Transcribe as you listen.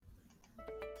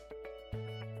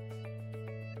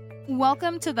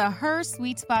Welcome to the Her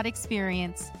Sweet Spot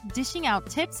Experience, dishing out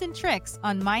tips and tricks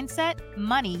on mindset,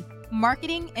 money,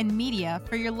 marketing, and media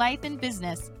for your life and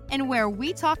business, and where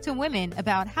we talk to women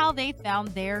about how they found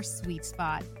their sweet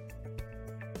spot.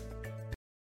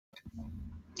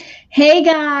 Hey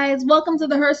guys, welcome to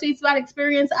the Her Sweet Spot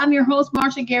Experience. I'm your host,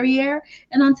 Marsha Guerriere,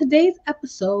 and on today's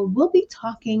episode, we'll be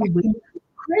talking with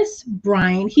Chris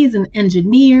Bryan. He's an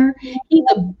engineer, he's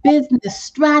a business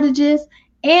strategist,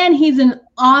 and he's an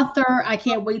author. I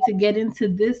can't wait to get into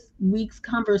this week's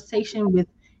conversation with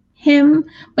him.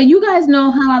 But you guys know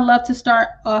how I love to start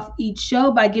off each show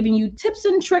by giving you tips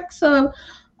and tricks of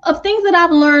things that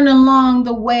I've learned along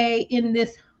the way in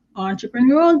this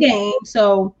entrepreneurial game.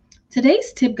 So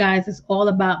today's tip, guys, is all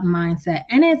about mindset,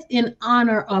 and it's in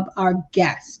honor of our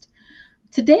guest.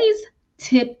 Today's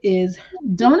tip is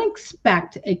don't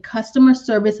expect a customer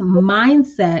service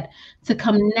mindset to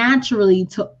come naturally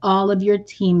to all of your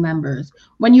team members.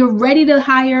 When you're ready to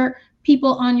hire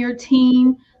people on your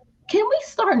team, can we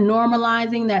start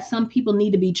normalizing that some people need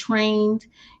to be trained?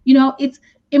 You know, it's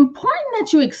important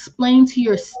that you explain to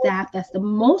your staff that's the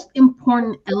most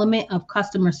important element of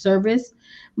customer service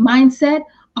mindset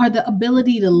are the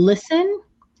ability to listen,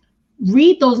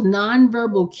 read those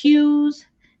nonverbal cues,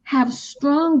 have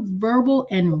strong verbal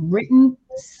and written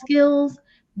skills,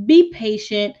 be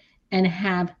patient, and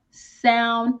have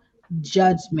sound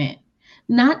judgment.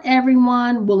 Not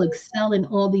everyone will excel in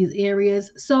all these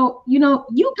areas. So,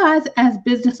 you guys as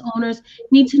business owners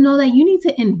need to know that you need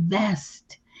to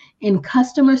invest in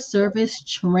customer service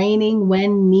training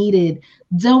when needed.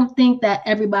 Don't think that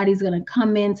everybody's going to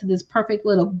come into this perfect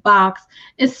little box,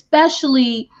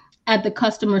 especially at the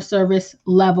customer service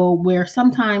level where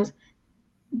sometimes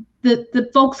the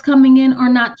folks coming in are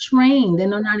not trained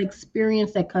and are not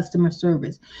experienced at customer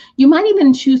service. You might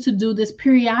even choose to do this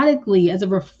periodically as a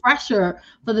refresher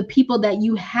for the people that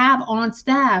you have on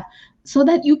staff so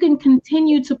that you can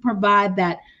continue to provide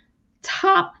that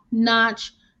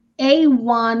top-notch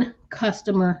A1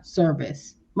 customer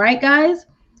service. Right, guys?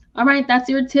 All right, that's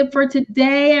your tip for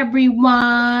today,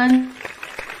 everyone.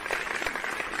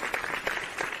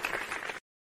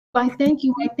 I thank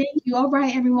you. All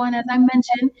right, everyone. As I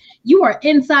mentioned, you are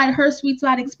inside Her Sweet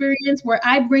Spot Experience, where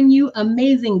I bring you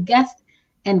amazing guests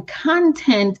and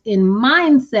content in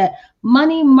mindset,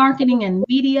 money, marketing, and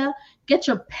media. Get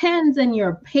your pens and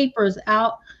your papers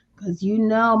out because you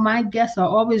know my guests are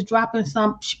always dropping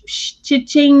some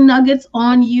ching nuggets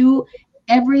on you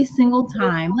every single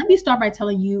time. Let me start by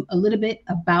telling you a little bit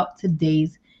about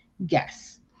today's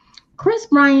guest. Chris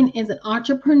Bryan is an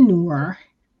entrepreneur,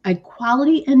 a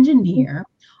quality engineer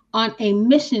on a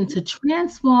mission to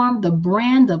transform the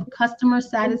brand of customer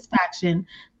satisfaction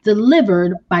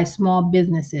delivered by small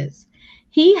businesses.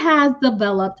 He has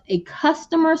developed a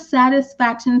customer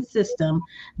satisfaction system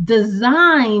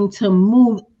designed to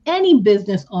move any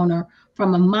business owner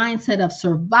from a mindset of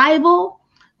survival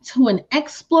to an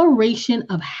exploration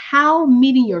of how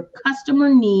meeting your customer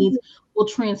needs will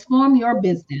transform your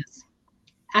business.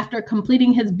 After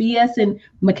completing his BS in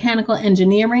mechanical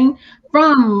engineering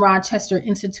from Rochester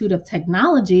Institute of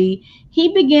Technology,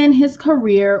 he began his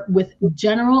career with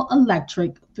General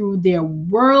Electric through their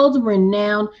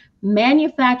world-renowned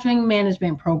manufacturing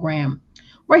management program,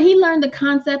 where he learned the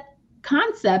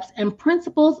concepts and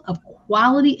principles of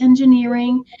quality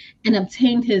engineering and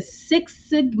obtained his Six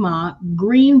Sigma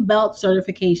Green Belt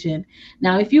certification.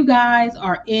 Now, if you guys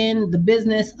are in the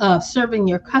business of serving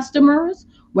your customers,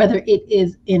 whether it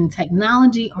is in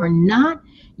technology or not,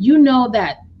 you know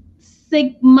that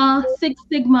Six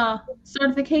Sigma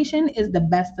certification is the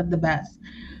best of the best.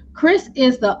 Chris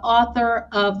is the author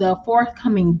of the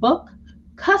forthcoming book,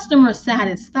 Customer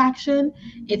Satisfaction.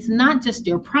 It's not just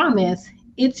your promise,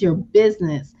 it's your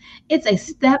business. It's a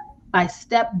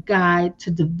step-by-step guide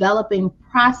to developing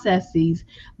processes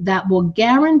that will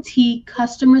guarantee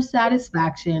customer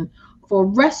satisfaction for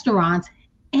restaurants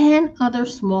and other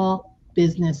small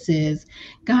businesses.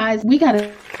 Guys, we gotta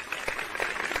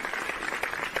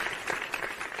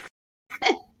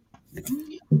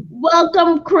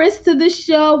welcome Chris to the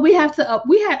show. I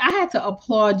had to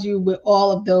applaud you with all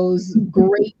of those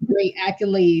great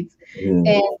accolades.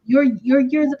 And your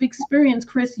years of experience,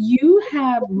 Chris, you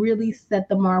have really set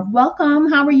the mark. Welcome.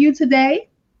 How are you today?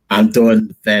 I'm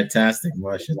doing fantastic,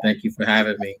 Marsha. Thank you for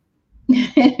having me.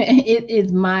 It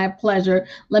is my pleasure.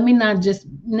 Let me not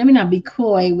be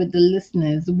coy with the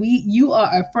listeners. You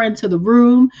are a friend to the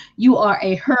room. You are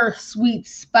a Her Sweet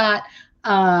Spot.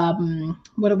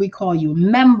 What do we call you?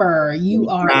 Member. You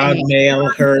are proud male.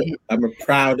 I'm a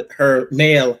proud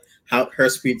male Her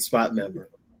Sweet Spot member.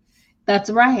 That's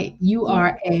right. You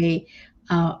are a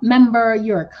member,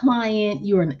 you're a client,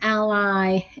 you're an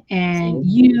ally, and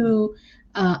you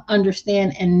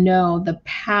understand and know the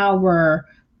power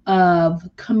of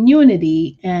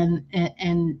community, and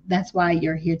that's why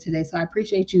you're here today. So I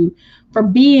appreciate you for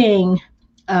being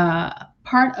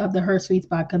part of the Her Sweet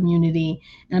Spot community,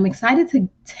 and I'm excited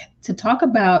to talk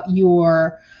about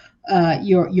your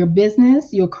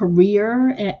business, your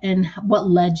career, and what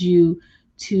led you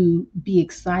to be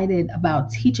excited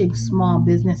about teaching small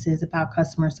businesses about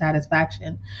customer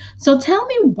satisfaction. So tell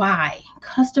me why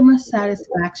customer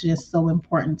satisfaction is so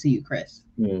important to you, Chris.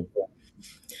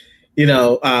 You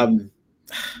know,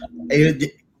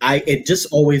 it just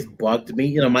always bugged me.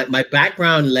 You know, my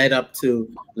background led up to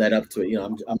it. You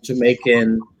know, I'm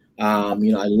Jamaican.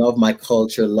 You know, I love my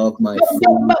culture, love my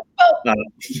food.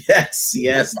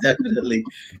 Yes, definitely.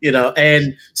 You know,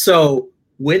 and so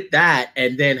with that,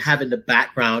 and then having the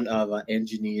background of an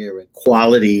engineer and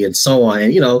quality and so on,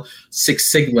 and, you know,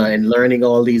 Six Sigma and learning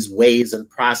all these ways and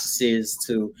processes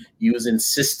to using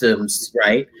systems,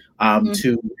 right,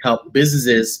 to help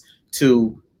businesses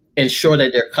to ensure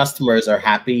that their customers are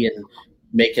happy and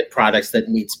making products that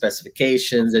meet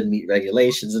specifications and meet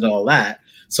regulations and all that.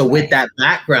 So with that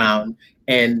background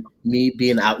and me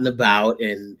being out and about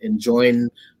and enjoying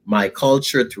my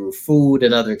culture through food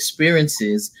and other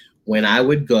experiences, when I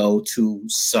would go to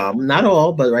some, not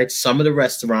all, but right, some of the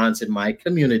restaurants in my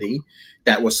community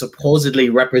that were supposedly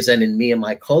representing me and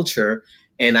my culture,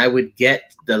 and I would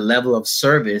get the level of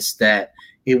service that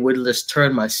it would just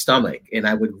turn my stomach. And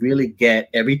I would really get,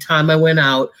 every time I went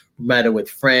out, no matter with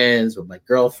friends, with my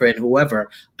girlfriend, whoever,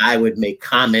 I would make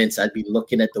comments. I'd be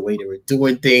looking at the way they were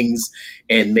doing things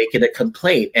and making a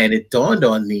complaint. And it dawned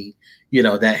on me, you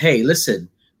know, that, hey, listen,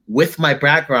 with my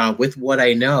background, with what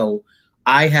I know,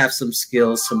 I have some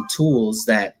skills, some tools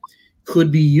that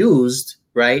could be used,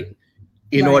 right,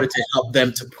 in order to help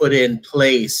them to put in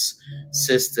place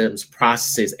systems,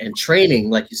 processes, and training,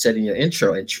 like you said in your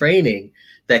intro, and training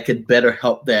that could better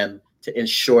help them to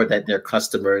ensure that their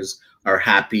customers are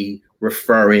happy,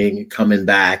 referring, coming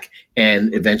back,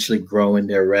 and eventually growing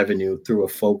their revenue through a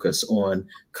focus on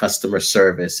customer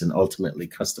service and ultimately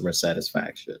customer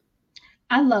satisfaction.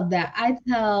 I love that. I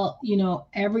tell, you know,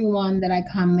 everyone that I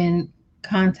come in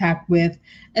contact with,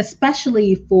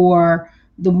 especially for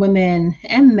the women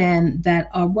and men that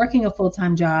are working a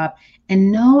full-time job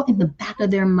and know in the back of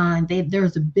their mind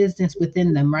there's a business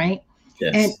within them, right?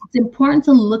 Yes. And it's important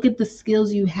to look at the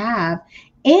skills you have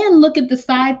and look at the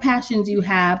side passions you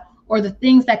have, or the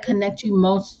things that connect you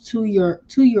most to your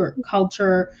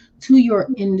culture, to your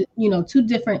to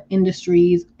different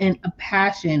industries, and a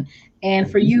passion. And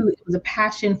for you, it was a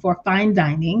passion for fine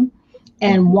dining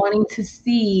and wanting to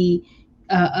see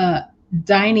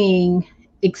dining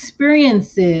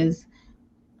experiences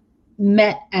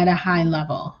met at a high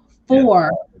level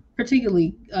for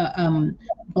particularly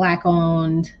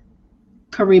Black-owned,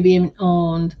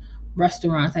 Caribbean-owned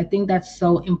restaurants. I think that's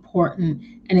so important,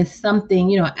 and it's something,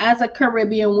 you know, as a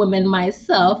Caribbean woman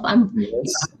myself, I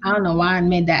don't know why I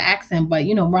made that accent, but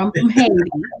you know, I'm from Haiti.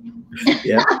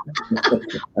 Yeah.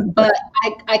 But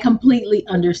I completely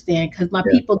understand, because my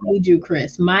people need you,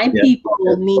 Chris. My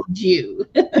people need you.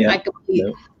 I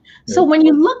completely. So when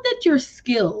you looked at your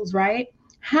skills, right?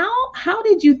 How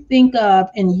did you think of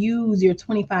and use your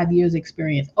 25 years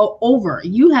experience?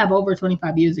 You have over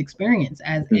 25 years experience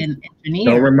as an engineer.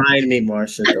 Don't remind me,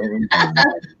 Marsha. Don't remind me.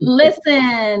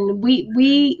 Listen,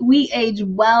 we age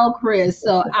well, Chris.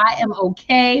 So I am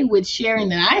okay with sharing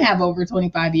that I have over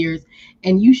 25 years,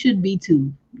 and you should be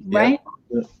too, right?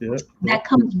 That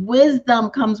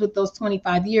wisdom comes with those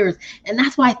 25 years. And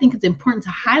that's why I think it's important to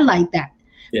highlight that.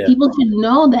 People should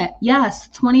know that, yes,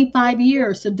 25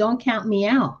 years, so don't count me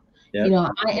out. You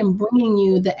know, I am bringing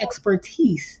you the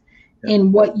expertise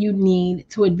in what you need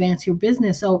to advance your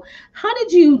business. So how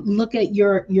did you look at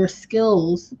your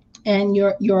skills and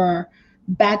your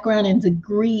background and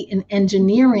degree in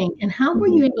engineering, and how were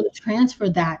you able to transfer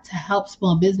that to help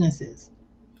small businesses?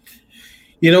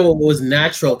 You know, it was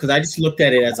natural, because I just looked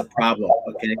at it as a problem.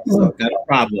 Okay, so I've got a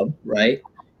problem, right?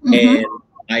 And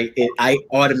I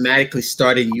automatically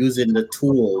started using the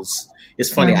tools.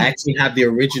 It's funny, I actually have the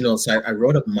original. So I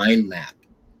wrote a mind map,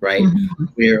 right?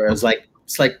 Where it was like,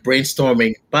 it's like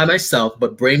brainstorming by myself,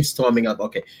 but brainstorming of,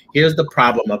 okay, here's the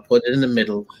problem. I put it in the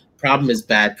middle. Problem is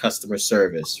bad customer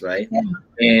service, right?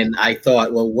 And I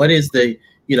thought, well, what are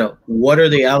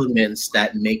the elements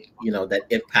that make, that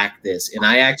impact this? And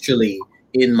I actually,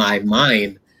 in my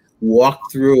mind,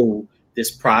 walked through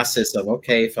this process of,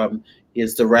 okay,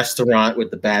 is the restaurant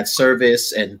with the bad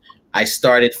service, and I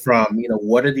started from,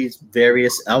 what are these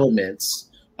various elements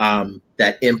that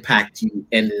that impact you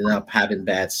ending up having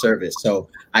bad service. So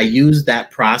I used that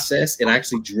process and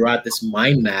actually drew out this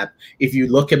mind map. If you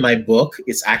look at my book,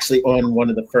 it's actually on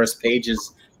one of the first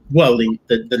pages. Well,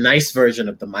 the nice version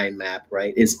of the mind map,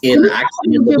 right, is in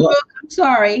actually in the book. I'm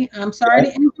sorry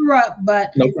to interrupt,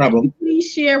 but no problem.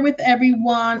 Please share with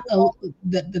everyone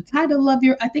the title of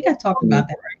your. I think I talked about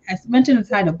that, right? I mentioned the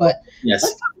title, but yes,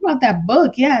 let's talk about that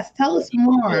book. Yes, tell us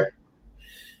more.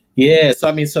 Yeah,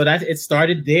 so that it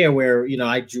started there, where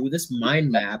I drew this mind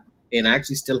map, and I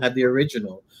actually still have the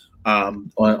original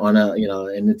on a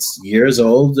and it's years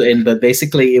old, but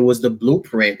basically it was the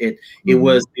blueprint. It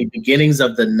was the beginnings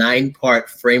of the 9-part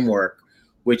framework,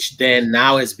 which then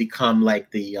now has become like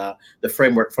the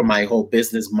framework for my whole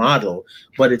business model.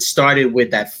 But it started with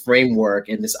that framework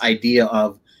and this idea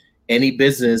of any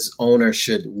business owner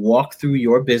should walk through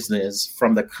your business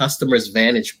from the customer's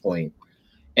vantage point,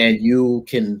 and you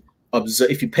can observe.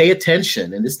 If you pay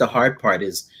attention, and this is the hard part,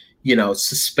 is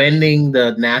suspending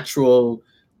the natural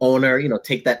owner,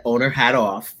 take that owner hat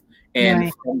off,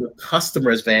 and from the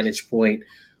customer's vantage point,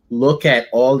 look at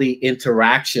all the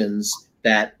interactions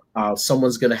that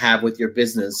someone's going to have with your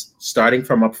business, starting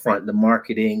from up front, the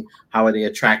marketing. How are they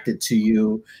attracted to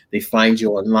you? They find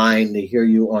you online, they hear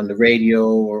you on the radio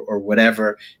or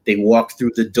whatever, they walk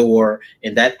through the door,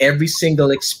 and that every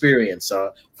single experience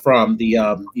from the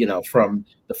from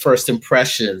the first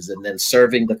impressions, and then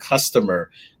serving the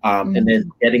customer, and then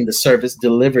getting the service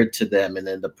delivered to them, and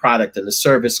then the product and the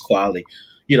service quality,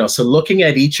 so looking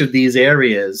at each of these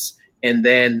areas, and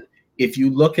then if you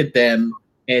look at them,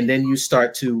 and then you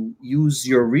start to use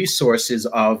your resources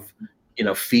of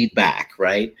feedback,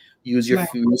 right? Use your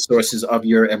resources of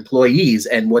your employees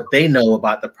and what they know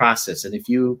about the process, and if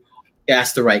you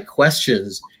ask the right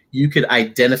questions, you could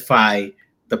identify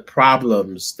the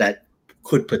problems that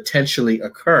could potentially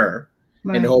occur.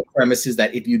 And the whole premise is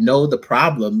that if you know the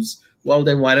problems, well,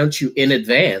 then why don't you in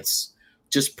advance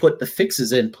just put the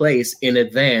fixes in place in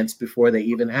advance before they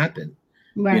even happen?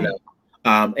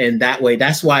 And that way,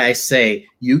 that's why I say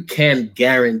you can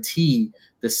guarantee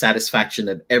the satisfaction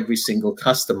of every single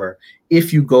customer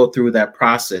if you go through that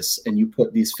process and you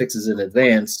put these fixes in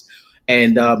advance.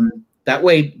 And that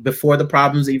way, before the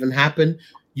problems even happen,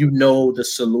 the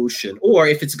solution. Or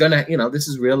if it's gonna, this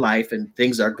is real life and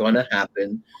things are gonna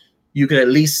happen, you can at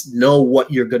least know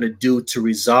what you're gonna do to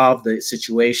resolve the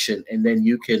situation, and then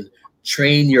you can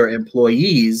train your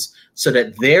employees so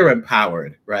that they're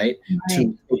empowered, right?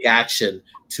 To take action,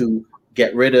 to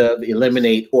get rid of,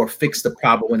 eliminate, or fix the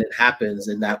problem when it happens.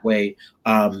 And that way,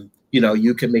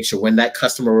 you can make sure when that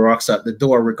customer walks out the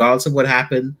door, regardless of what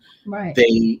happened,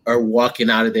 they are walking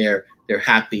out of there, they're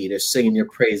happy, they're singing your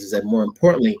praises, and more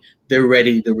importantly, they're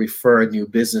ready to refer new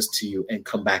business to you and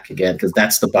come back again, because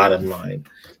that's the bottom line.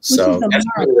 Which is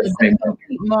the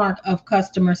complete mark of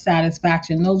customer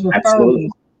satisfaction. Those referrals.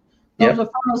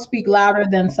 Referrals speak louder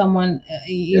than someone,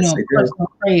 personal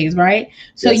praise, right?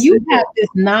 So you have this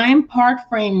 9-part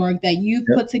framework that you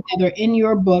put together in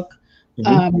your book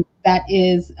that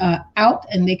is out,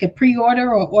 and they could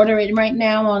pre-order or order it right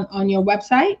now on your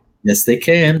website. Yes, they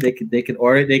can. They can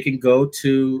order. They can go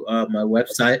to my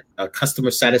website,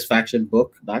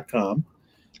 customersatisfactionbook.com.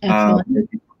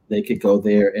 They could go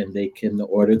there and they can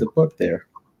order the book there.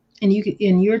 And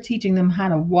you're teaching them how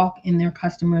to walk in their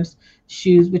customers'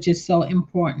 shoes, which is so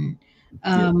important.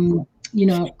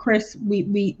 Chris,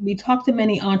 we talk to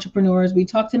many entrepreneurs, we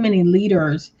talk to many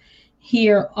leaders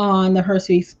here on the Her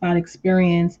Sweet Spot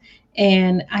Experience,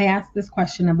 and I ask this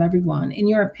question of everyone. In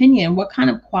your opinion, what kind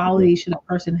of quality should a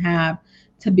person have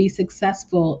to be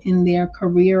successful in their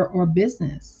career or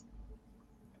business?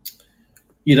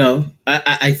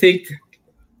 I think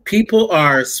people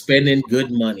are spending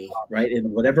good money, right? In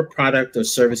whatever product or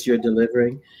service you're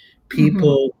delivering,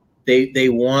 people,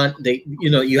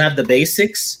 you have the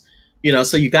basics,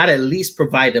 so you got to at least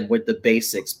provide them with the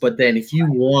basics. But then if you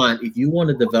want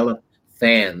to develop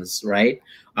fans, right?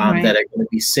 That are going to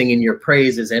be singing your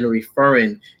praises and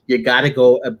referring, you got to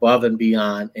go above and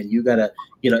beyond, and you got to,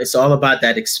 it's all about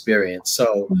that experience.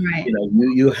 So,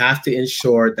 you have to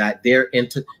ensure that their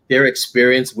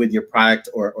experience with your product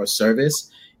or service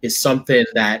is something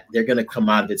that they're going to come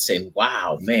out of it saying,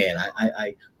 wow, man,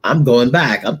 I'm going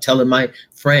back. I'm telling my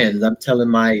friends, I'm telling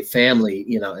my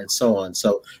family, and so on.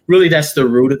 So really that's the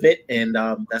root of it. And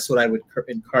that's what I would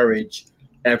encourage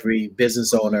every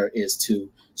business owner, is to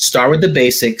start with the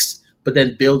basics, but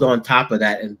then build on top of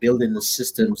that and build in the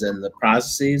systems and the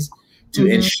processes to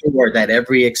ensure that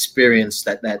every experience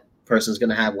that person is going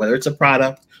to have, whether it's a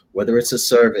product, whether it's a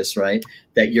service, right,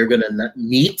 that you're going to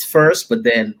meet first, but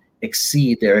then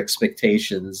exceed their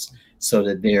expectations, so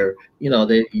that they're,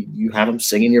 you have them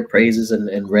singing your praises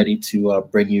and ready to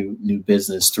bring you new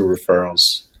business through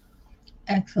referrals.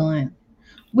 Excellent.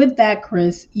 With that,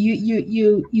 Chris,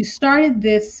 you started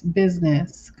this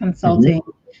business consulting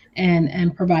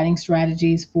and providing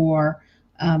strategies for.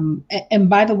 And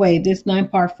by the way, this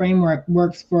 9-part framework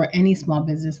works for any small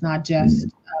business, not just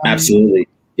absolutely.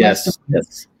 Yes.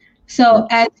 Yes. So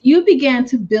as you began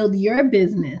to build your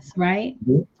business, right?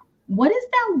 What is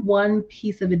that one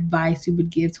piece of advice you would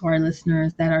give to our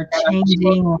listeners that are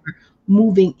changing or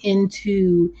moving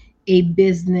into a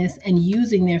business and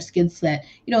using their skill set?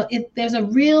 There's a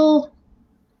real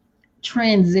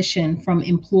transition from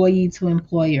employee to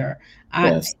employer.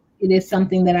 Yes. It is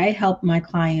something that I help my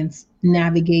clients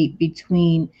navigate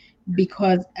between,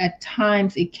 because at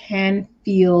times it can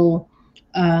feel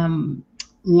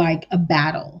like a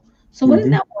battle. So what is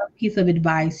that one piece of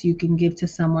advice you can give to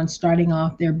someone starting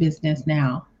off their business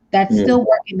now that's still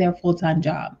working their full-time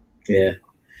job? Yeah.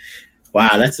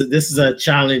 Wow, this is a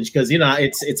challenge because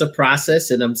it's a process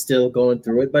and I'm still going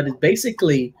through it. But it's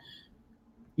basically,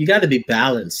 you got to be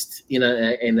balanced,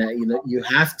 and you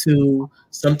have to.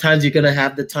 Sometimes you're gonna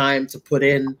have the time to put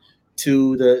in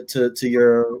to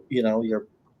your your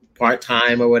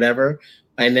part-time or whatever,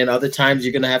 and then other times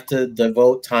you're gonna have to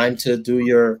devote time to do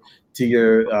your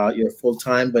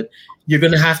full-time. But you're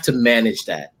gonna have to manage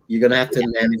that. You're gonna have to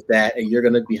manage that, and you're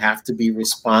gonna have to be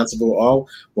responsible.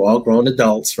 We're all grown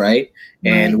adults, right?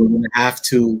 And we're gonna have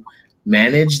to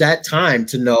manage that time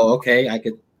to know, okay, I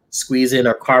could squeeze in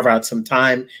or carve out some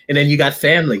time. And then you got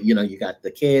family, you got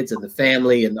the kids and the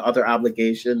family and the other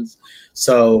obligations.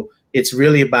 So it's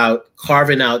really about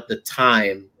carving out the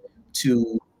time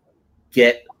to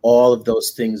get all of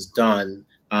those things done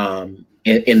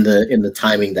in the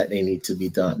timing that they need to be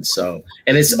done. So,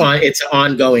 and it's an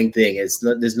ongoing thing.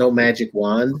 There's no magic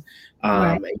wand.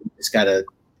 And you just gotta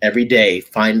every day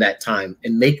find that time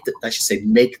and make the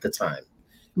time.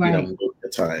 Right. Make the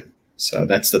time. So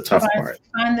that's the tough part.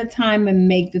 Find the time and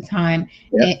make the time.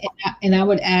 Yep. And I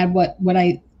would add what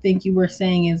I think you were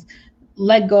saying is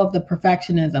let go of the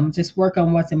perfectionism. Just work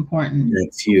on what's important.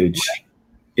 That's huge.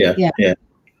 Yeah.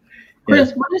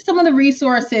 Chris, what are some of the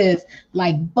resources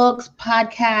like books,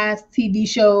 podcasts, TV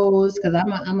shows? Because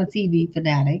I'm a TV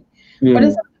fanatic. What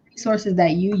are some of the resources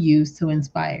that you use to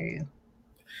inspire you?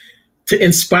 To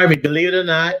inspire me, believe it or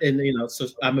not, and so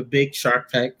I'm a big Shark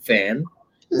Tank fan.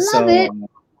 Love it.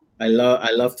 I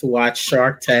love to watch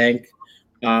Shark Tank.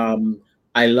 I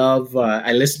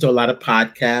listen to a lot of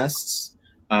podcasts,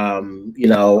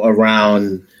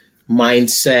 around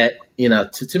mindset.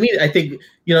 To me, I think,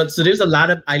 so there's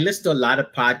I listen to a lot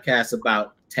of podcasts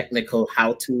about technical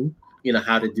how to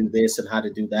do this and how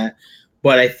to do that.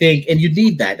 But I think, and you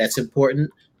need that, that's important.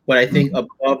 But I think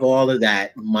above all of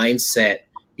that, mindset,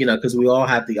 because we all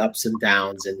have the ups and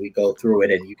downs and we go through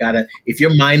it. And you gotta, if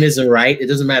your mind isn't right, it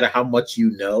doesn't matter how much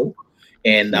and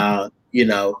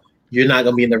you're not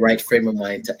gonna be in the right frame of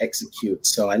mind to execute.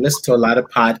 So I listen to a lot of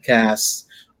podcasts,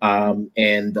 and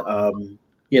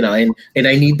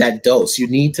I need that dose. You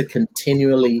need to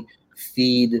continually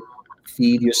feed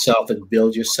yourself and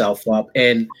build yourself up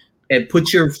and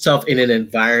put yourself in an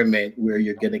environment where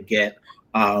you're gonna get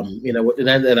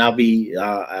and I'll be,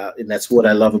 and that's what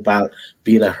I love about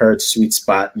being a Herd Sweet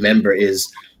Spot member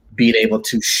is being able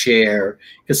to share.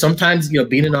 Because sometimes,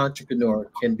 being an entrepreneur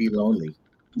can be lonely.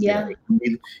 Yeah,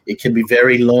 it can be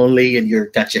very lonely, and you're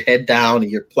got your head down and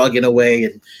you're plugging away,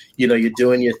 and you're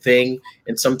doing your thing.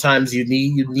 And sometimes you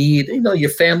need your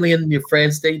family and your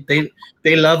friends. They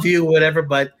love you, whatever,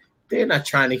 but they're not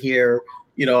trying to hear.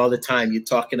 All the time you're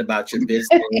talking about your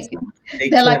business.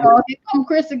 They're like, oh, here come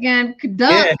Chris again.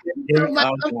 Talking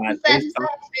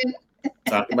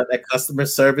about that customer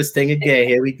service thing again.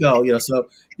 Here we go. So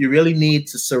you really need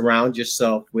to surround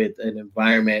yourself with an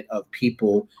environment of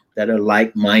people that are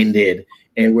like-minded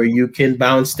and where you can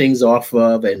bounce things off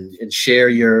of and share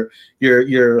your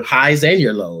highs and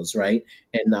your lows, right?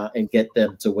 And get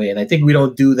them to win. I think we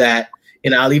don't do that.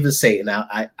 And I'll even say, now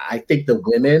I think the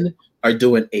women are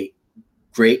doing a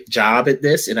great job at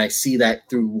this, and I see that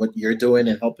through what you're doing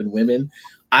and helping women.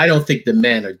 I don't think the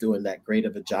men are doing that great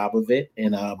of a job of it,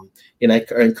 and I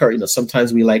encourage.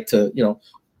 Sometimes we like to,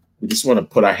 we just want to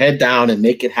put our head down and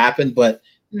make it happen, but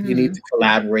you need to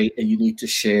collaborate and you need to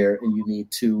share and you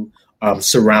need to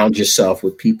surround yourself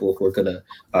with people who are going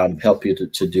to help you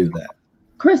to do that.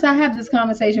 Chris, I have this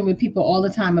conversation with people all the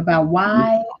time about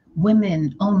why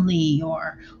women only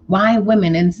or why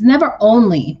women, and it's never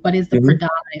only, but it's the Mhm.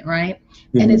 predominant, right?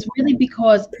 And it's really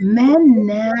because men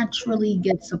naturally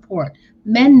get support.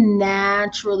 Men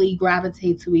naturally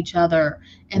gravitate to each other,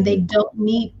 and they don't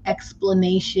need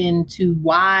explanation to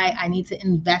why I need to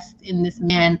invest in this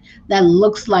man that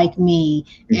looks like me.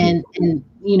 And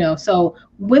so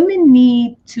women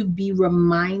need to be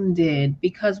reminded,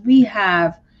 because we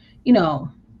have, you know,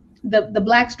 the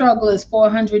black struggle is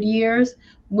 400 years,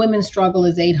 women's struggle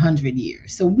is 800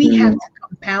 years. So we have to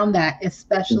compound that,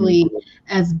 especially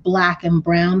as black and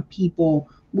brown people.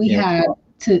 We have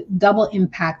to double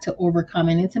impact to overcome,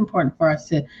 and it's important for us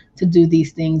to do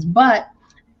these things. But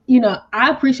I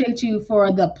appreciate you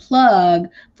for the plug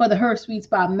for the Her Sweet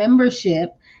Spot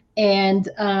membership. And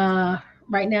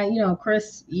right now,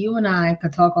 Chris, you and I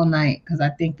could talk all night, because I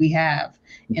think we have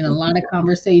in a lot of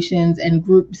conversations and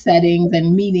group settings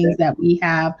and meetings that we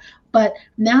have. But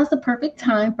now's the perfect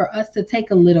time for us to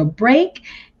take a little break,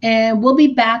 and we'll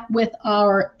be back with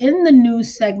our In the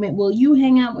News segment. Will you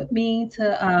hang out with me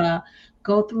to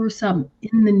go through some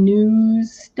in the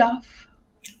news stuff?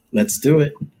 Let's do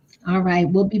it. All right,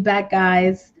 we'll be back,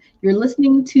 guys. You're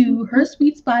listening to Her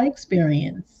Sweet Spot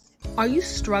Experience. Are you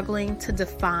struggling to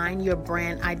define your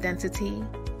brand identity?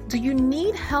 Do you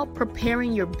need help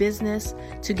preparing your business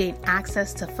to gain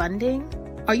access to funding?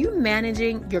 Are you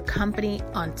managing your company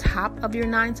on top of your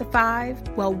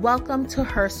 9-to-5? Well, welcome to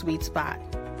Her Sweet Spot.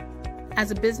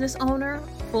 As a business owner,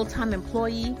 full-time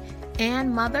employee,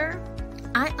 and mother,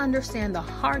 I understand the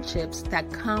hardships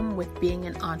that come with being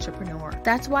an entrepreneur.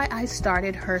 That's why I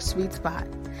started Her Sweet Spot,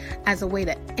 as a way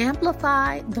to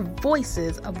amplify the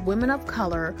voices of women of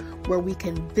color, where we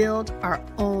can build our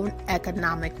own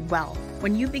economic wealth.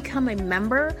 When you become a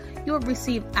member, you will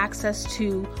receive access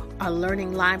to our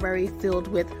learning library filled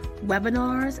with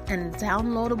webinars and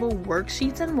downloadable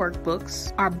worksheets and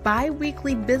workbooks, our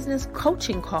bi-weekly business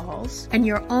coaching calls, and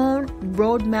your own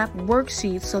roadmap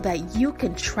worksheets so that you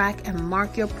can track and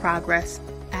mark your progress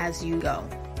as you go.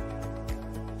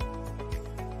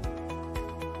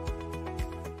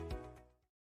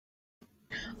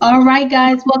 All right,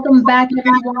 guys, welcome back,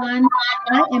 everyone.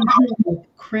 I am here with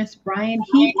Chris Bryant.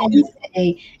 He is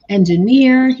an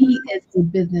engineer, he is a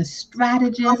business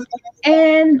strategist,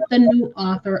 and the new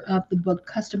author of the book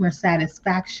Customer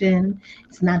Satisfaction.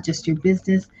 It's not just your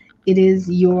business, it is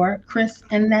your, Chris,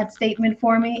 and that statement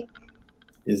for me.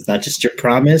 It's not just your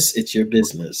promise, it's your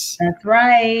business. That's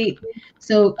right.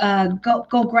 So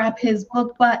go grab his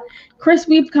book. But Chris,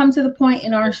 we've come to the point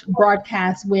in our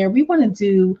broadcast where we want to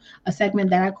do a segment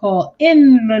that I call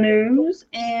In the News.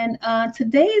 And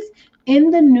today's In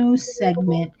the News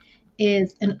segment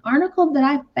is an article that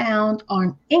I found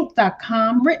on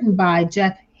Inc.com written by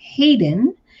Jeff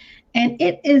Hayden. And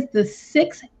it is the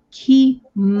 6 key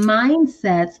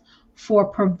mindsets for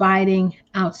providing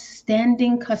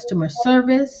outstanding customer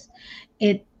service.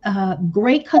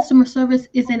 Great customer service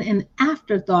isn't an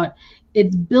afterthought.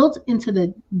 It's built into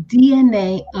the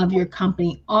DNA of your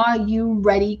company. Are you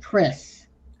ready, Chris?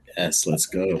 Yes, let's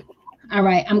go. All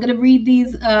right, I'm going to read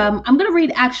these. I'm going to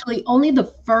read actually only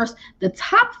the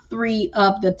top 3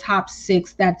 of the top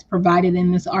 6 that's provided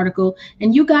in this article.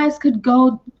 And you guys could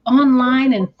go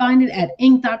online and find it at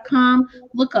Inc.com.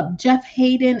 Look up Jeff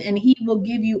Hayden, and he will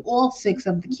give you all 6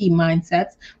 of the key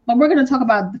mindsets. But we're going to talk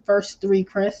about the first 3,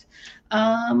 Chris.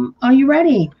 Are you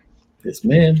ready? Yes,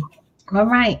 ma'am. All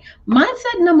right.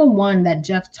 Mindset number 1 that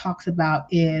Jeff talks about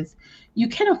is you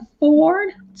can afford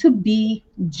to be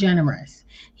generous.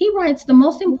 He writes, the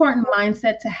most important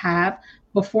mindset to have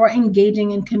before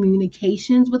engaging in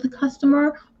communications with a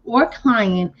customer or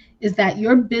client is that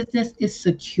your business is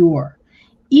secure.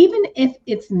 Even if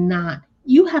it's not,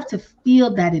 you have to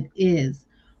feel that it is.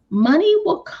 Money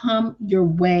will come your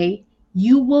way.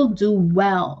 You will do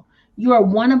well. You are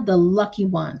one of the lucky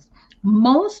ones.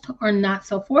 Most are not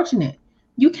so fortunate.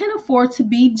 You can afford to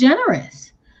be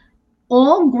generous.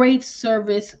 All great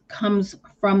service comes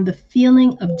from the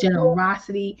feeling of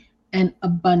generosity and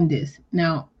abundance.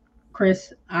 Now,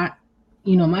 Chris,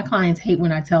 my clients hate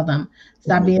when I tell them,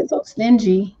 stop being so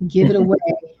stingy, give it away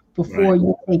before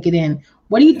you take it in.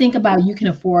 What do you think about you can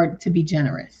afford to be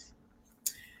generous?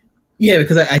 Yeah,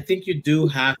 because I think you do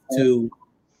have to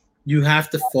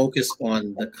focus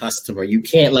on the customer. You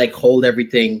can't hold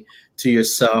everything to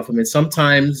yourself. I mean,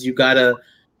 sometimes you gotta,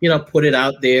 put it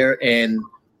out there and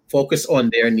focus on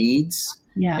their needs.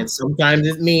 Yeah. And sometimes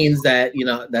it means that,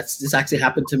 this actually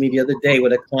happened to me the other day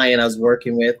with a client I was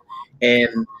working with.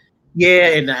 And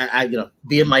I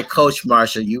being my coach,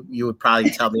 Marsha, you would probably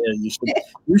tell me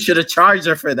you should have charged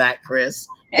her for that, Chris.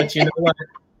 But you know what?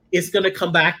 It's going to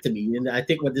come back to me. And I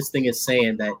think what this thing is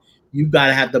saying that you've got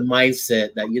to have the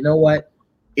mindset that, you know what,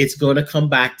 it's going to come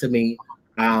back to me.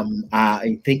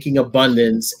 Thinking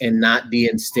abundance and not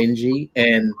being stingy,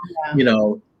 and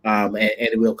and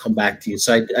it will come back to you.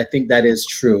 So I think that is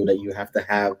true, that you have to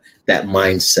have that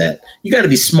mindset. You got to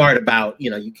be smart about,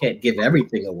 you can't give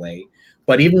everything away.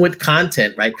 But even with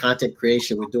content, right? Content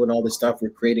creation, we're doing all this stuff. We're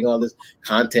creating all this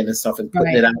content and stuff and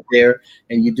putting it out there.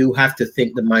 And you do have to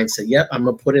think the mindset, yep, I'm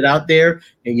going to put it out there.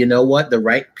 And you know what? The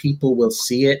right people will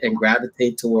see it and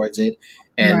gravitate towards it.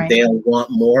 And they'll want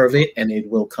more of it, and it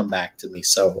will come back to me.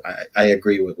 So I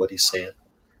agree with what he's saying.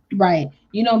 Right.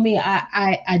 You know me,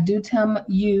 I do tell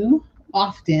you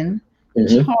often,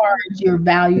 charge your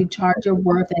value, charge your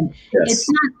worth. And it's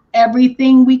not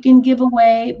everything we can give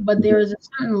away, but there is a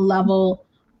certain level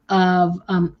of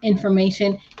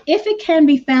information. If it can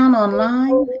be found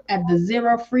online at the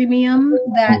zero freemium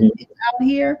that is out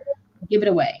here, give it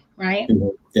away, right?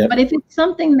 Yep. But if it's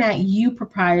something that you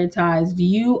proprietized,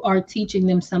 you are teaching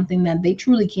them something that they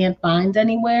truly can't find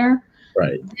anywhere,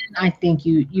 then I think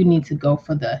you need to go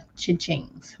for the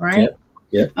cha-chings, right?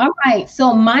 Yep. All right.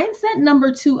 So mindset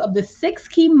number 2 of the 6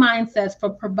 key mindsets for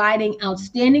providing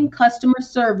outstanding customer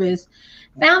service,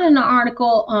 found in an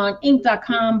article on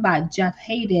Inc.com by Jeff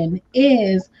Hayden,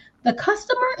 is the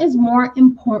customer is more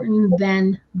important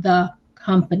than the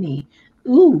company.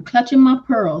 Ooh, clutching my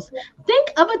pearls.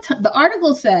 Think of the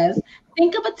article says,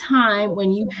 think of a time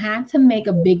when you had to make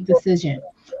a big decision.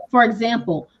 For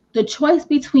example, the choice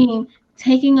between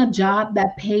taking a job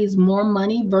that pays more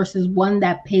money versus one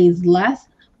that pays less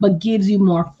but gives you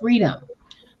more freedom.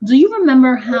 Do you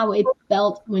remember how it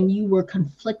felt when you were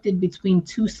conflicted between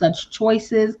 2 such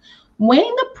choices,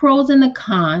 weighing the pros and the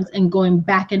cons and going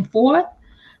back and forth?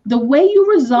 The way you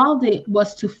resolved it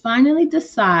was to finally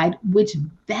decide which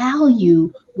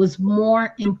value was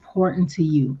more important to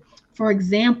you. For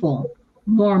example,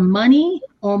 more money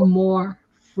or more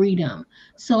freedom.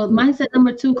 So mindset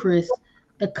number 2, Chris,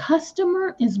 the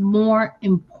customer is more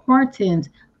important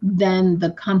than the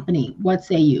company. What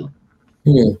say you?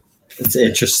 It's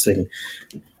interesting.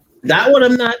 That one,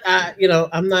 I'm not, I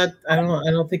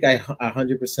don't think I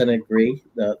 100% agree.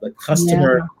 The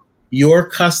customer, your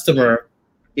customer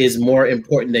is more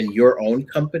important than your own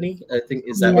company. I think,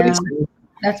 is that what he's saying?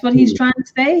 That's what he's trying to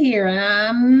say here.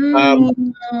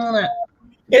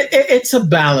 It's a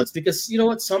balance, because you know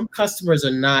what? Some customers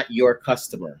are not your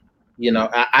customer.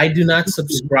 I do not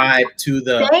subscribe to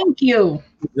the thank you.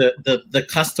 The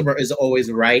customer is always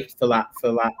right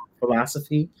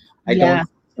philosophy. I don't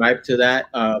subscribe to that.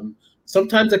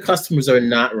 Sometimes the customers are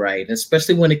not right,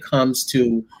 especially when it comes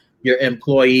to your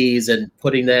employees and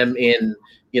putting them in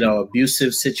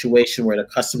abusive situation where the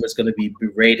customer is going to be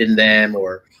berating them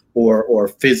or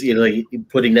physically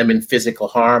putting them in physical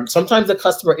harm. Sometimes the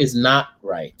customer is not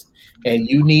right, and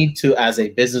you need to, as a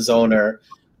business owner,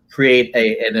 create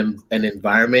an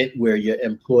environment where your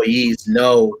employees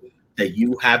know that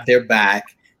you have their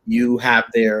back, you have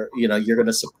their, you're going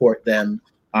to support them.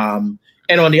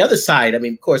 And on the other side, of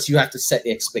course, you have to set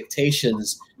the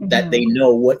expectations that they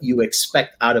know what you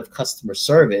expect out of customer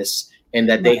service, and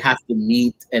that they have to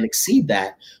meet and exceed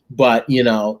that. But,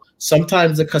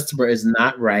 sometimes the customer is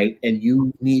not right, and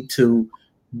you need to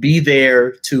be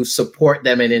there to support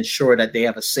them and ensure that they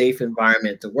have a safe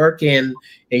environment to work in,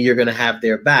 and you're going to have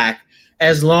their back,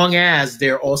 as long as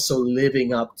they're also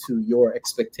living up to your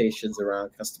expectations around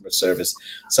customer service.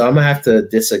 So I'm going to have to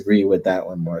disagree with that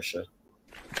one, Marsha.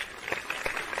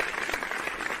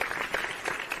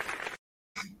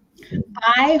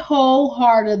 I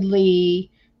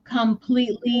wholeheartedly,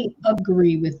 completely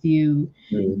agree with you.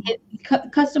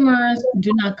 Customers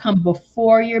do not come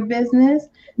before your business.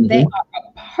 They are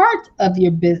a part of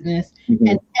your business,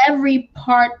 and every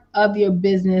part of your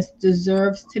business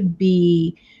deserves to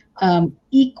be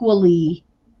equally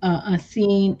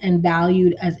seen and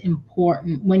valued as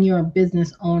important. When you're a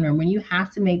business owner, when you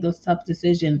have to make those tough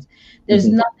decisions, there's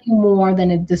nothing more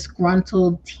than a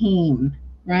disgruntled team,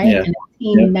 right? And a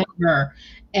team member.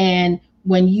 And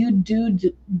when you do,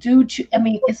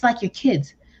 it's like your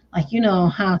kids. Like,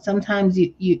 how sometimes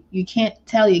you can't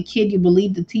tell your kid you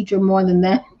believe the teacher more than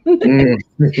that.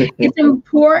 It's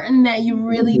important that you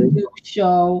really do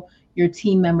show your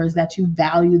team members that you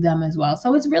value them as well.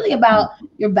 So it's really about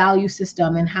your value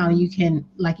system and how you can,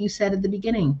 like you said at the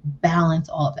beginning, balance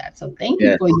all of that. So thank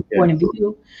you for your point of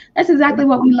view. That's exactly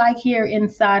what we like here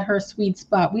inside Her Sweet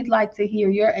Spot. We'd like to hear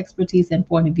your expertise and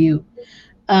point of view.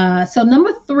 So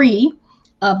number 3,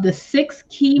 of the 6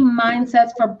 key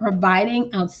mindsets for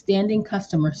providing outstanding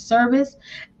customer service,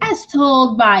 as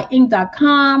told by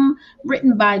Inc.com,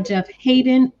 written by Jeff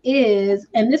Hayden, is,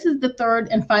 and this is the third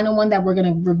and final one that we're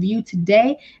going to review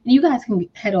today. And you guys can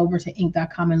head over to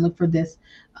Inc.com and look for this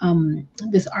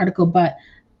article, but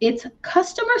it's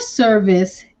customer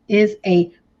service is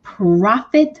a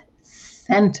profit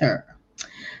center.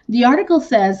 The article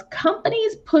says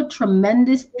companies put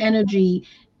tremendous energy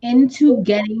into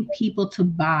getting people to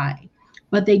buy,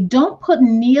 but they don't put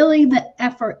nearly the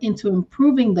effort into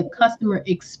improving the customer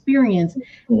experience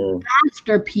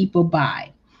after people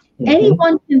buy.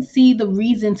 Anyone can see the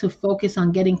reason to focus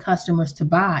on getting customers to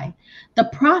buy.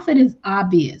 The profit is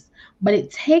obvious, but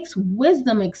it takes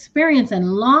wisdom, experience,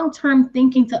 and long-term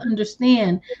thinking to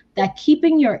understand that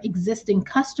keeping your existing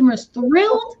customers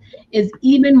thrilled is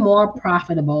even more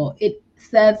profitable. It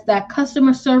says that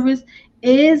customer service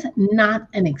is not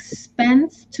an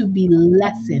expense to be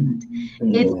lessened.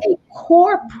 It's a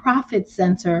core profit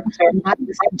center,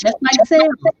 just like sales.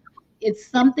 It's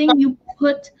something you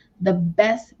put the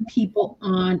best people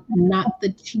on, not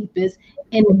the cheapest.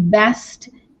 Invest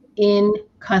in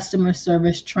customer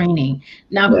service training.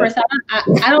 Now, Chris,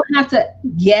 I don't have to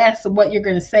guess what you're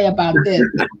going to say about this.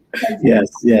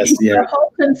 Yes. Your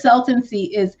whole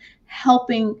consultancy is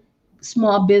helping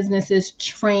small businesses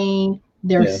train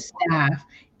their staff.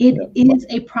 It is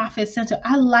a profit center.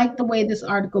 I like the way this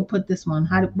article put this one.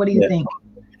 What do you think?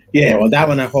 Yeah, well, that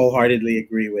one I wholeheartedly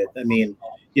agree with. I mean,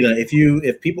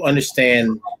 if people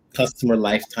understand customer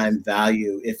lifetime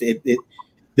value, if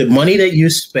the money that you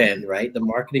spend, right, the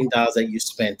marketing dollars that you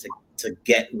spend to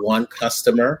get one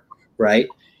customer, right,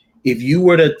 if you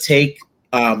were to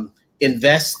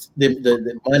invest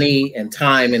the money and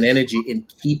time and energy in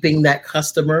keeping that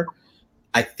customer,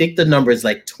 I think the number is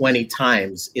like 20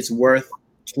 times. It's worth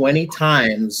 20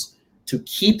 times to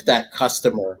keep that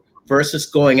customer versus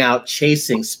going out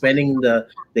chasing, spending the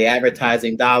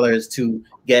advertising dollars to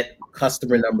get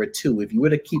customer number 2. If you were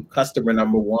to keep customer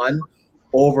number 1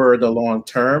 over the long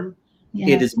term,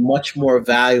 it is much more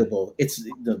valuable. It's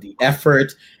the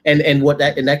effort and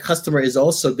that customer is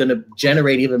also going to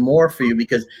generate even more for you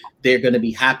because they're going to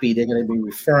be happy. They're going to be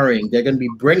referring. They're going to be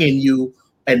bringing you.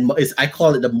 And I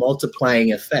call it the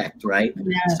multiplying effect, right?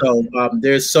 Yes. So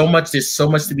there's so much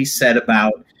to be said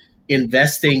about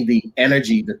investing the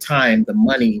energy, the time, the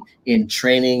money in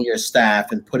training your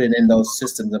staff and putting in those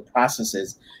systems and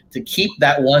processes to keep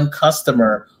that one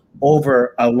customer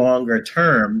over a longer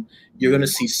term. You're going to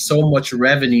see so much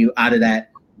revenue out of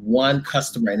that one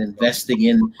customer and investing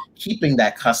in keeping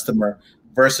that customer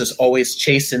versus always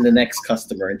chasing the next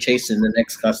customer and chasing the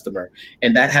next customer.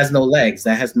 And that has no legs.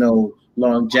 That has no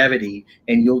longevity,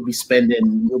 and you'll be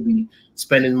spending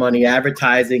money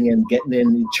advertising and getting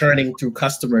in, churning through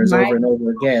customers over and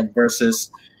over again versus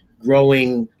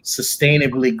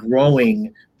sustainably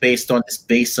growing based on this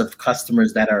base of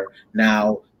customers that are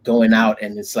now going out,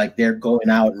 and it's like they're going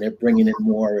out and they're bringing in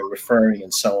more and referring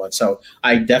and so on. So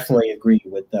I definitely agree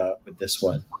with this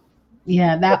one.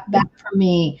 Yeah, that for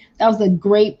me, that was a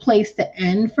great place to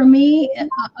end for me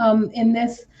in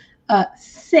this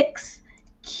 6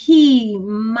 key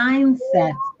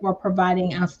mindsets for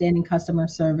providing outstanding customer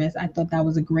service. I thought that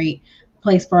was a great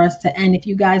place for us to end. If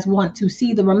you guys want to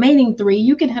see the remaining 3,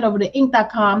 you can head over to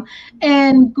Inc.com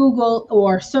and Google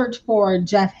or search for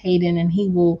Jeff Hayden, and he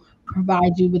will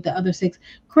provide you with the other 6.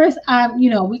 Chris,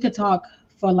 we could talk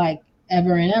for like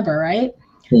ever and ever, right?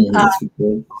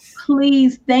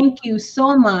 Please, thank you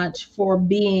so much for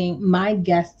being my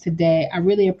guest today. I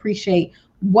really appreciate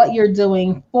what you're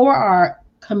doing for our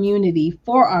community,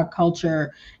 for our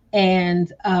culture,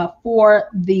 and for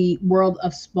the world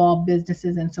of small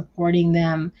businesses and supporting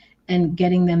them and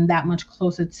getting them that much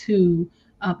closer to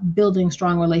building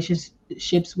strong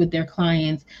relationships with their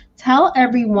clients. Tell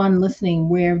everyone listening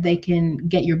where they can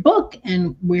get your book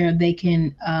and where they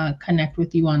can connect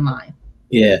with you online.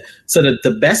 Yeah. So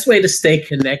the best way to stay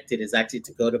connected is actually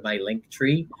to go to my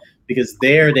Linktree, because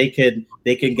there they can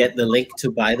get the link to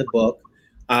buy the book.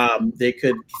 They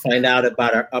could find out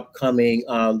about our upcoming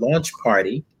launch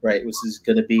party, right, which is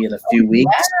going to be in a few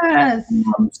weeks. Yes.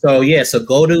 So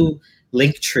go to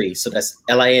Linktree. So that's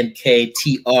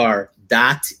linktr.ee.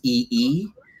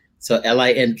 So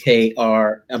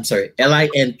linktr.ee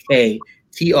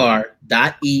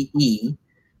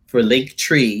for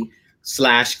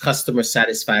Linktree/customer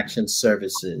satisfaction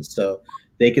services. So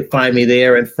they could find me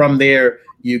there, and from there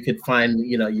you could find,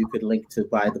 you could link to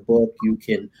buy the book. You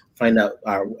can find out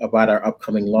about our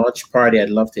upcoming launch party. I'd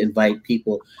love to invite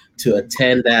people to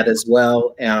attend that as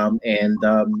well, and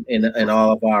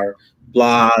all of our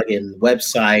blog and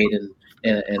website and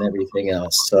and everything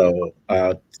else. So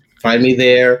find me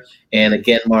there. And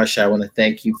again, Marsha, I want to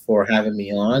thank you for having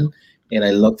me on. And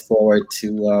I look forward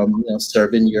to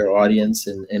serving your audience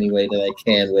in any way that I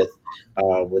can with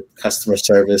customer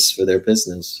service for their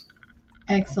business.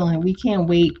 Excellent. We can't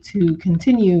wait to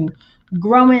continue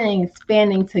growing and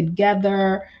expanding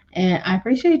together. And I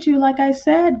appreciate you. Like I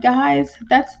said, guys,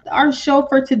 that's our show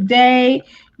for today.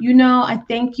 I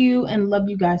thank you and love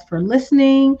you guys for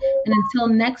listening. And until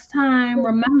next time,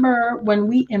 remember, when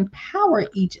we empower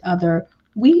each other,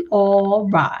 we all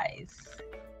rise.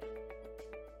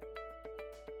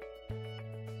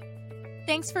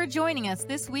 Thanks for joining us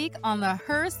this week on the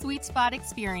Her Sweet Spot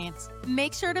Experience.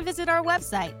 Make sure to visit our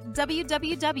website,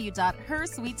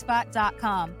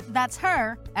 www.hersweetspot.com. That's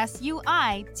her,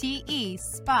 SUITE,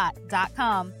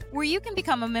 spot.com, where you can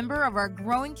become a member of our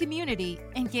growing community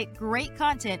and get great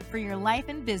content for your life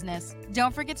and business.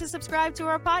 Don't forget to subscribe to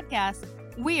our podcast.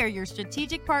 We are your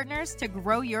strategic partners to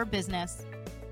grow your business.